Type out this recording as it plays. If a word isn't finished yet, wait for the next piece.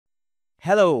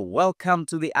Hello, welcome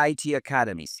to the IT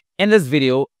Academy. In this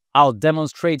video, I'll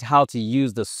demonstrate how to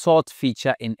use the sort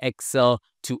feature in Excel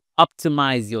to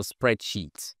optimize your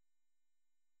spreadsheet.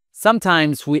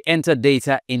 Sometimes we enter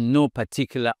data in no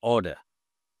particular order,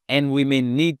 and we may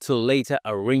need to later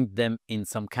arrange them in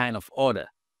some kind of order.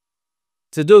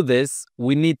 To do this,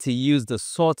 we need to use the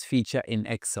sort feature in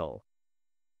Excel.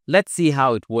 Let's see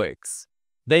how it works.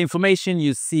 The information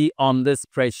you see on this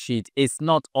spreadsheet is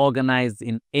not organized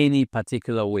in any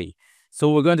particular way.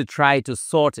 So we're going to try to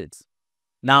sort it.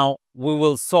 Now, we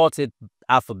will sort it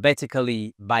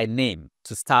alphabetically by name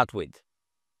to start with.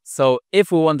 So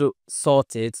if we want to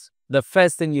sort it, the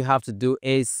first thing you have to do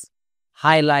is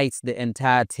highlight the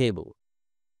entire table.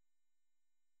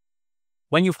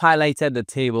 When you've highlighted the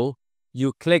table,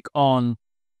 you click on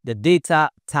the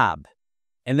Data tab,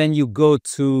 and then you go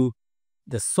to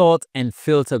the Sort and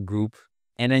Filter group,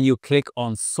 and then you click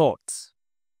on Sort.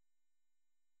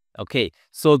 Okay,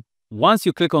 so once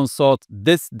you click on Sort,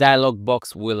 this dialog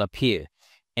box will appear,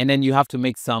 and then you have to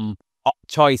make some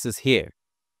choices here.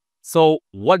 So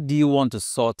what do you want to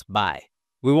sort by?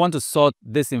 We want to sort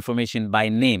this information by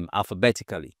name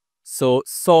alphabetically. So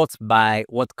sort by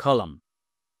what column?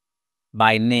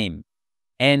 By name.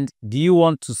 And do you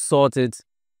want to sort it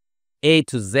A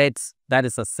to Z, that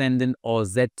is ascending, or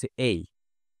Z to A?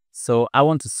 So I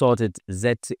want to sort it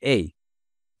Z to A.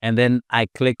 And then I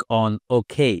click on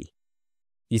OK.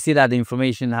 You see that the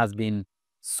information has been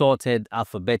sorted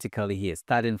alphabetically here,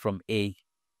 starting from A.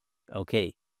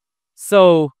 Okay.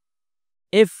 So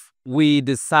if we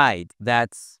decide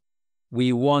that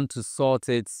we want to sort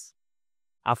it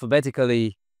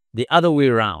alphabetically the other way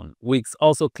around, we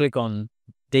also click on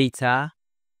Data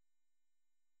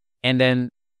and then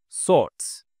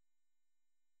Sort,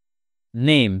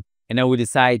 Name, and then we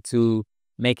decide to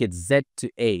make it Z to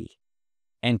A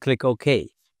and click OK.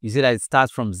 You see that it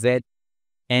starts from Z,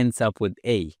 ends up with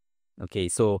A. Okay,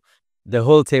 so the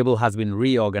whole table has been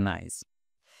reorganized.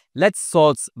 Let's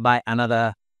sort by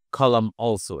another column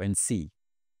also and see.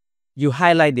 You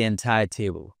highlight the entire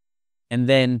table and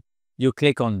then you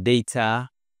click on Data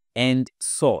and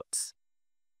Sort.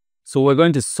 So we're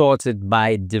going to sort it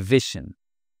by division.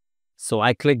 So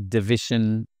I click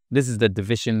division. This is the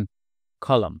division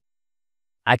column.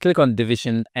 I click on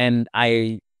division and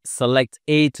I select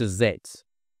A to Z.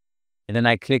 And then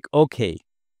I click OK.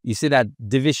 You see that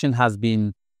division has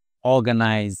been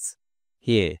organized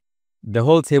here. The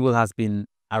whole table has been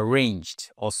arranged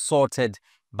or sorted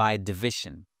by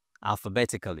division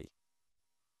alphabetically.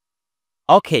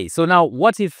 Okay, so now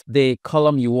what if the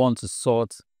column you want to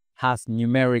sort has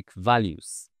numeric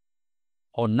values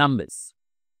or numbers?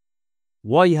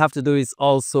 What you have to do is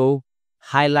also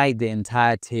highlight the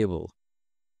entire table.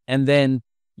 And then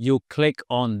you click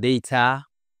on Data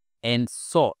and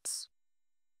Sort.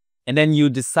 And then you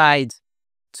decide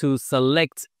to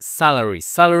select Salary.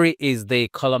 Salary is the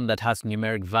column that has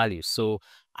numeric values. So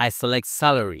I select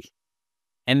Salary.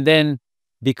 And then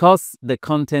because the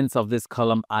contents of this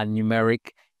column are numeric,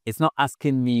 it's not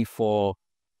asking me for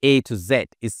A to Z.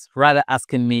 It's rather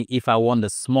asking me if I want the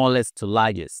smallest to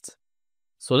largest.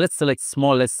 So let's select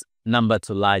smallest number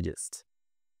to largest.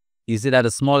 You see that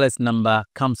the smallest number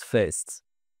comes first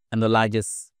and the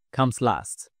largest comes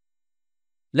last.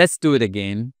 Let's do it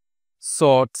again.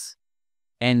 Sort,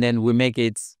 and then we make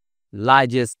it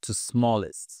largest to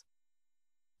smallest.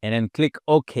 And then click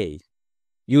OK.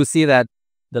 You see that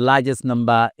the largest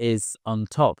number is on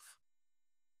top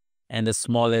and the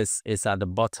smallest is at the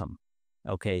bottom.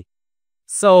 Okay.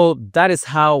 So that is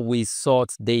how we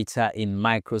sort data in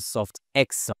Microsoft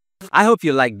Excel. I hope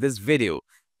you liked this video.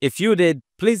 If you did,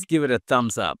 please give it a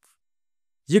thumbs up.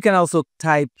 You can also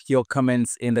type your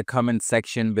comments in the comment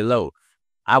section below.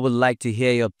 I would like to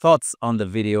hear your thoughts on the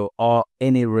video or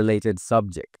any related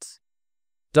subject.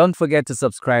 Don't forget to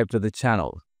subscribe to the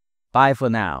channel. Bye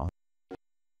for now.